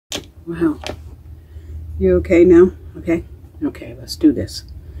Wow. You okay now? Okay? Okay, let's do this.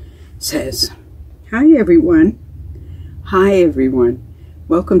 It says, hi everyone. Hi everyone.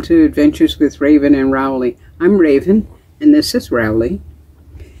 Welcome to Adventures with Raven and Rowley. I'm Raven, and this is Rowley.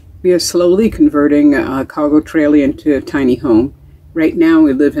 We are slowly converting a cargo trailer into a tiny home. Right now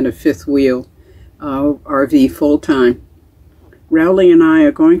we live in a fifth wheel RV full-time. Rowley and I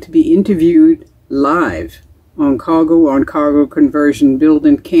are going to be interviewed live on Cargo Conversion Build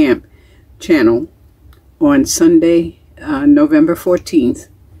and Camp channel on Sunday, November 14th,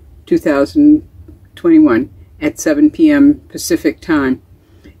 2021 at 7 p.m. Pacific time.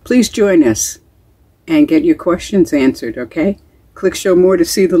 Please join us and get your questions answered, okay? Click show more to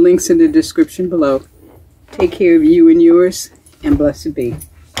see the links in the description below. Take care of you and yours, and blessed be.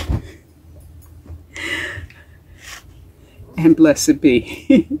 And blessed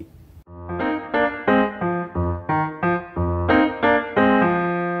be.